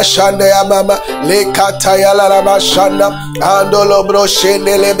baba bashanda ya mama le kataya la bashanda andolo bro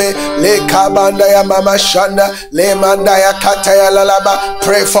shendelebe le kabanda ya mama shanda le manda ya kataya la ba.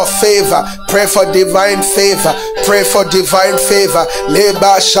 Pray for favor. Pray for divine favor. Pray for divine favor.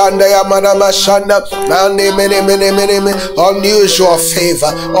 Leba shanda ya mama shanda ande mene unusual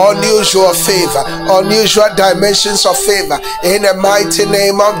favor, unusual favor, unusual dimensions of favor in the mighty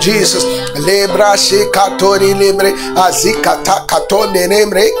name of Jesus. Lebra shikatori libre azikata katone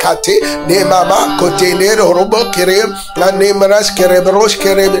nemre kate ne mama kotene robo kere la nemras kerebros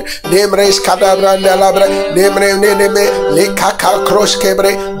kerebe nemres kadabranda labra nemre neme le kaka cross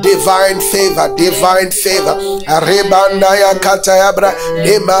kebre. Divine favor, divine favor. Rebanda ya katayabra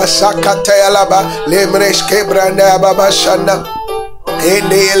nema sakataya laba lemres kebranda baba shanda.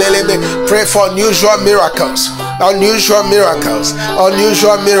 Pray for unusual miracles, unusual miracles,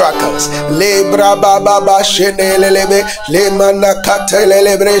 unusual miracles. Lebra baba shenelebe lemanda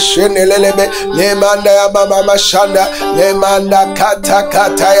katelelebre shenelebe lemanda ya mama shanda lemanda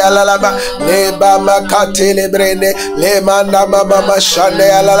kata ya lalaba leba makatelebrene lemanda mama shanda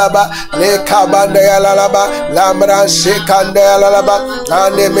ya lalaba le kabanda ya lalaba lamra sekanda ya lalaba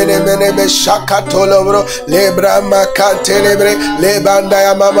ane mene shakatolobro lebra makatelebre leba.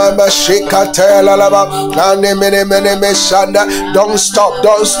 Don't stop,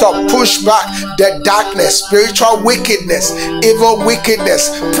 don't stop. Push back the darkness, spiritual wickedness, evil wickedness,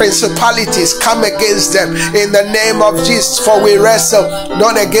 principalities. Come against them in the name of Jesus. For we wrestle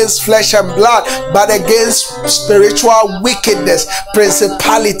not against flesh and blood, but against spiritual wickedness,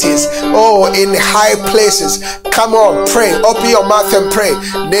 principalities. Oh, in high places. Come on, pray. Open your mouth and pray.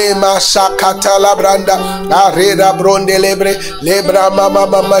 Nema shakata labranda areda bronde lebre lebra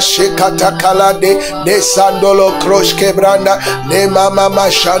mama shekata kalade de sandolo krosh kebranda ne mama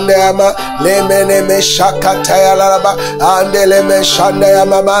shande ama le mene me shakata ya laba andele me shande ya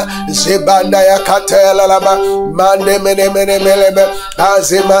mama zebanda ya kata ya laba mande mene melebe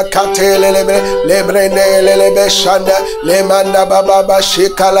azima katele lebre ne lebe shanda le manda baba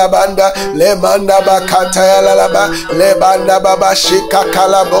shikala banda le manda bakata ya laba le banda baba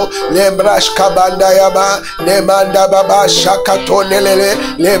shikakalabo le brash kabanda ya ba le manda baba shakatone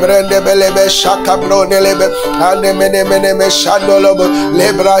lebrende belebe shakabro nelebe ande mene me shandolobo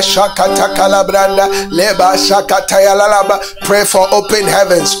lebra shakata kalabranda leba shakata yalalaba. Pray for open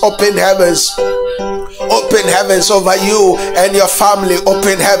heavens, open heavens. Open heavens over you and your family.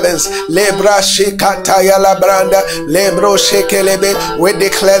 Open heavens. Lebra shikata yalabranda lebro shekelebe. We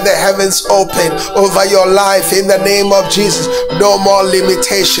declare the heavens open over your life in the name of Jesus. No more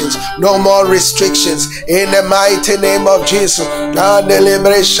limitations, no more restrictions in the mighty name of Jesus.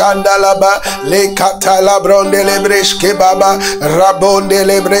 Andelebre shandalaba le katalabronde lebreshke baba rabonde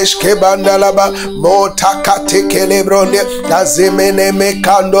lebreshke bandalaba motakate kelebronde azimene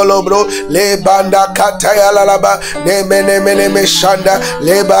mekandolobro le banda katayalalaba ne mene shanda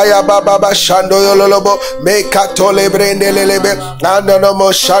le baya baba shando yololobo mekatolebrende lelebe andano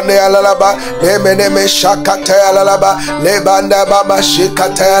mo shande yalalaba ne mene shakatayalalaba le banda baba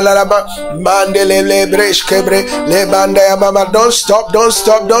shikatayalalaba mandele lebreshke bre le banda ya mama. Don't stop, don't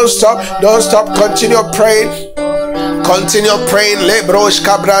stop, don't stop, don't stop. Continue praying. Continue praying. Lebrosh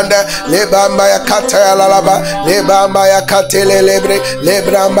kabranda lebamba ya kata ya lalaba lebamba ya katele lebre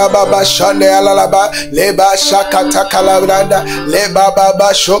lebramba baba shande ya lalaba leba shakata kalabranda leba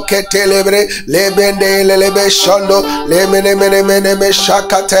baba shokete lebre lebende lebe shondo lemene me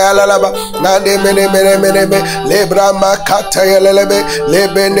shakata ya lalaba nande mene lebramba kata ya lebe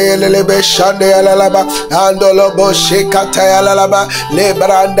lebende lebe shande ya lalaba andolo bo shikata ya lalaba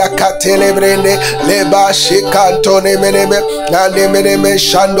lebranda katele brende leba shikantone Nanemeneme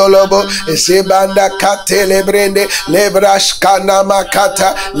Shandolobo, Zebanda Katelebrende, Lebrashkana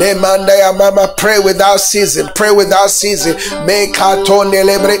Makata, Lemanda Yamama. Pray without ceasing, pray without ceasing. Make Katone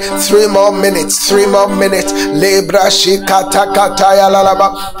Lebre, 3 more minutes, 3 more minutes. Lebrashikata Kataya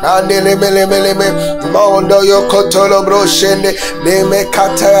Lalaba, Andelemeleme, Mondo Yokotolo Broshende, Leme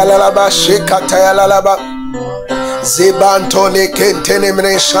Kataya Lalaba, Shikataya Lalaba. Zibantole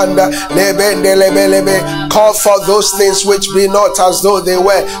kentenemre shanda lebende lebelebe. Call for those things which be not as though they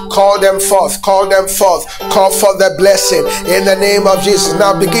were. Call them forth, call them forth. Call for the blessing in the name of Jesus.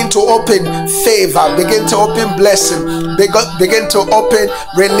 Now begin to open favor, begin to open blessing, begin to open,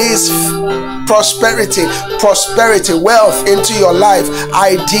 release prosperity, wealth into your life,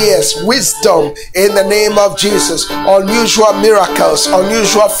 ideas, wisdom in the name of Jesus. Unusual miracles,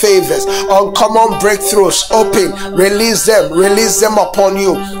 unusual favors, uncommon breakthroughs. Open, release them upon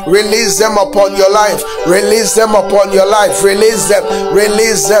you, release them upon your life, release them upon your life, release them upon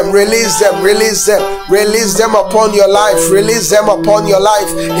your life, release them upon your life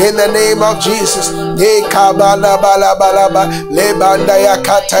in the name of Jesus. Lebanda ya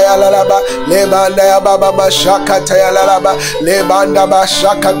kataya lalaba, lebanda ya baba mashakata ya lalaba, lebanda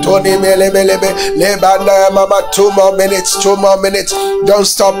mashakatoni melebelebe, lebanda ya mama. 2 more minutes, 2 more minutes. Don't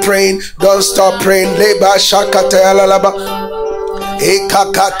stop praying, don't stop praying. Leba shakata ya lalaba,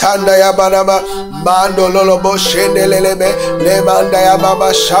 Ekakatanda ya banama, mando lolobo shendelelebe, lebanda ya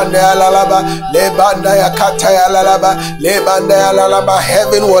mama shanda ya lalaba, lebanda ya kata ya lalaba, lebanda ya lalaba.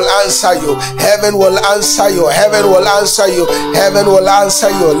 Heaven will answer you, heaven will answer you, heaven will answer you, heaven will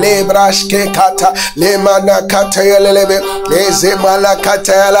answer you. Lebrashke kata, lemana kata ya lelebe, ezemala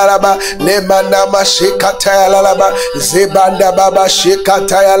kata ya lalaba, lemana mashikata ya lalaba, zebanda baba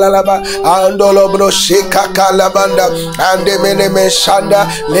shikata ya lalaba, andolo bro shikaka labanda, andemeneme shanda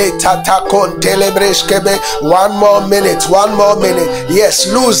le tatakon telebreshkebe. 1 more minute, 1 more minute.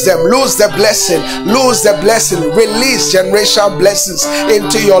 Yes, lose them, lose the blessing, lose the blessing. Release generational blessings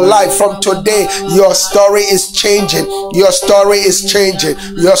into your life from today. Your story is changing, your story is changing,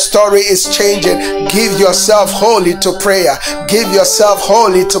 your story is changing. Give yourself wholly to prayer, give yourself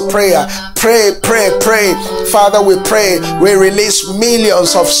wholly to prayer. Pray, pray, pray. Father, we pray, we release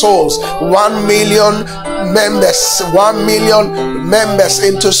millions of souls, 1 million members, 1 million members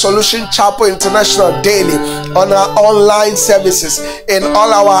into Solution Chapel International daily, on our online services, in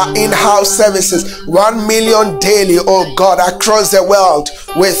all our in-house services. 1 million daily, oh God, across the world.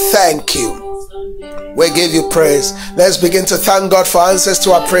 We thank you, we give you praise. Let's begin to thank God for answers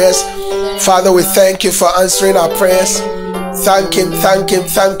to our prayers. Father, we thank you for answering our prayers. Thank him, thank him,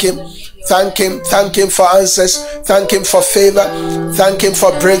 thank him. Thank him for answers. Thank him for favor. Thank him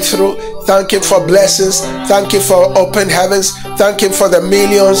for breakthrough. Thank him for blessings. Thank him for open heavens. Thank him for the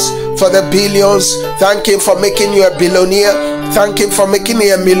millions, for the billions. Thank him for making you a billionaire. Thank him for making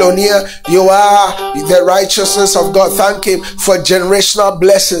you a millionaire. You are the righteousness of God. Thank him for generational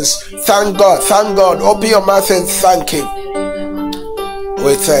blessings. Thank God, thank God. Open your mouth and thank him.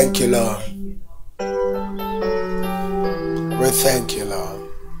 We thank you, Lord. We thank you, Lord.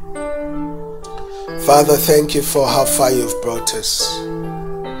 Father, thank you for how far you've brought us.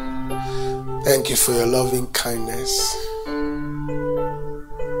 Thank you for your loving kindness.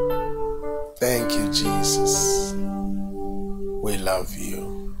 Thank you, Jesus. We love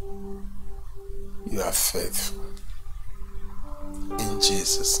you. You are faithful. In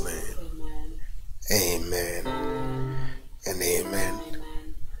Jesus' name. Amen. And amen.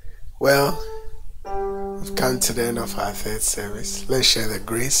 Well, we've come to the end of our 3rd service. Let's share the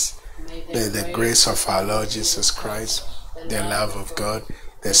grace. May the grace of our Lord Jesus Christ, the love of God,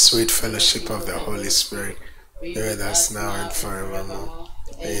 the sweet fellowship of the Holy Spirit be with us now and forevermore.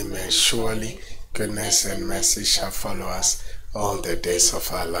 Amen. Surely goodness and mercy shall follow us all the days of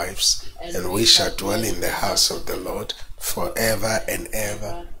our lives, and we shall dwell in the house of the Lord forever and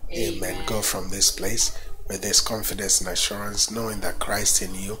ever. Amen. Go from this place with this confidence and assurance, knowing that Christ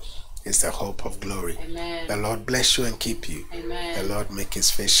in you is the hope of glory. Amen. The Lord bless you and keep you. Amen. The Lord make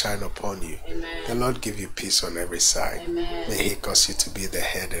his face shine upon you. Amen. The Lord give you peace on every side. Amen. May he cause you to be the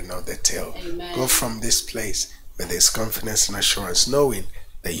head and not the tail. Amen. Go from this place with this confidence and assurance, knowing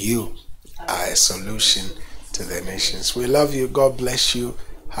that you are a solution to the nations. We love you. God bless you.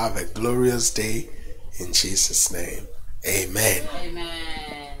 Have a glorious day in Jesus' name. Amen. Amen.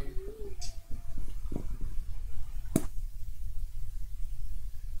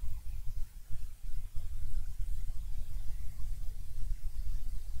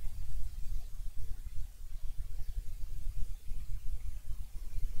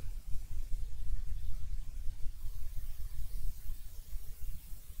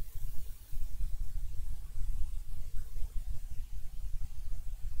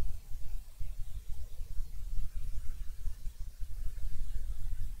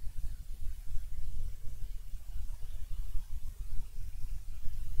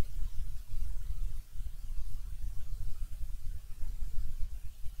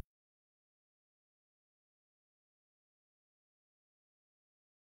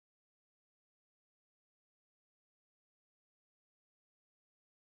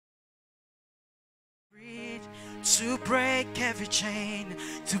 to break every chain,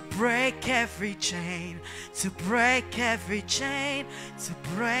 to break every chain, to break every chain, to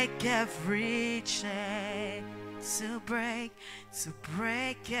break every chain, to break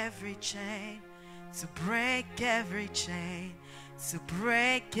every chain, to break every chain, to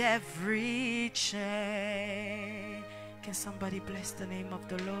break every chain. Can somebody bless the name of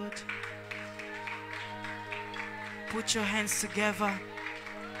the Lord? Put your hands together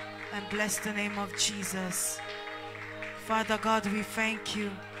and bless the name of Jesus. Father God, we thank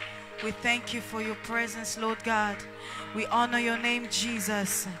you. We thank you for your presence, Lord God. We honor your name,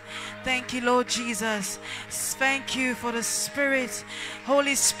 Jesus. Thank you, Lord Jesus. Thank you for the Spirit.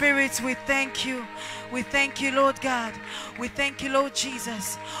 Holy Spirit, we thank you. We thank you, Lord God. We thank you, Lord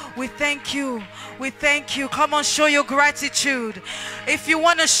Jesus. We thank you. We thank you. Come on, show your gratitude. If you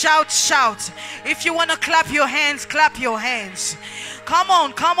want to shout, shout. If you want to clap your hands, clap your hands. Come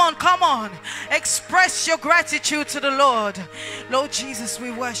on, come on, come on. Express your gratitude to the Lord. Lord Jesus,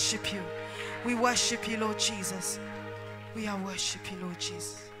 we worship you. We worship you, Lord Jesus. We are worship you, Lord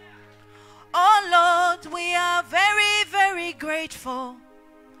Jesus. Oh Lord, we are very, very grateful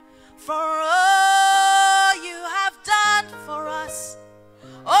for all you have done for us.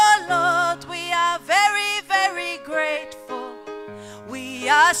 Oh Lord, we are very, very grateful. We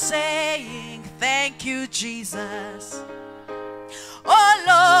are saying thank you, Jesus. Oh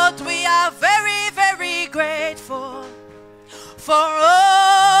Lord, we are very, very grateful for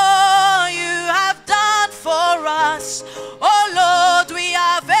all you have done for us. Oh Lord, we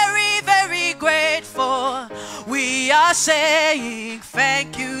are very, very grateful. We are saying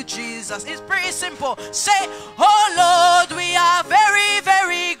thank you, Jesus. It's pretty simple. Say, oh Lord, we are very,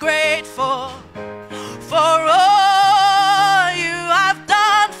 very grateful for all you have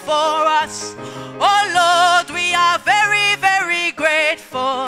done for us.